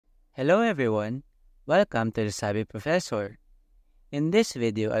Hello everyone, welcome to the Savvy Professor. In this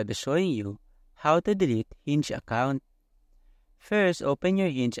video, I'll be showing you how to delete Hinge account. First, open your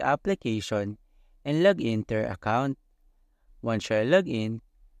Hinge application and log in to your account. Once you're logged in,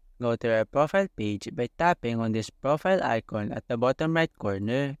 go to your profile page by tapping on this profile icon at the bottom right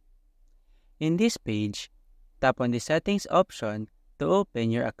corner. In this page, tap on the settings option to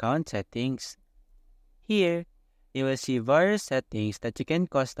open your account settings. Here, you will see various settings that you can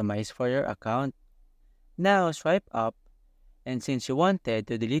customize for your account. Now swipe up, and since you wanted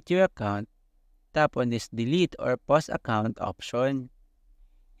to delete your account, tap on this delete or pause account option.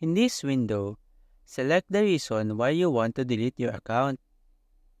 In this window, select the reason why you want to delete your account.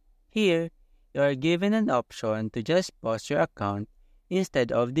 Here, you are given an option to just pause your account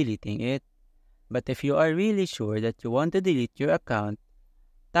instead of deleting it. But if you are really sure that you want to delete your account,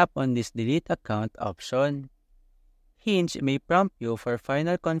 tap on this delete account option. Hinge may prompt you for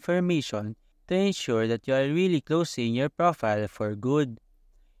final confirmation to ensure that you are really closing your profile for good.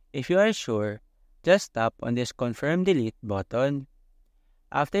 If you are sure, just tap on this confirm delete button.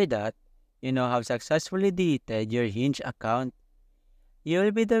 After that, you now have successfully deleted your Hinge account. You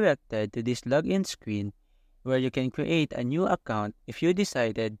will be directed to this login screen where you can create a new account if you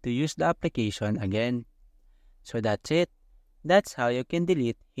decided to use the application again. So that's it. That's how you can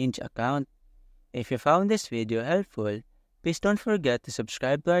delete Hinge account. If you found this video helpful, please don't forget to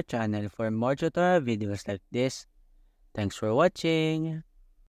subscribe to our channel for more tutorial videos like this. Thanks for watching!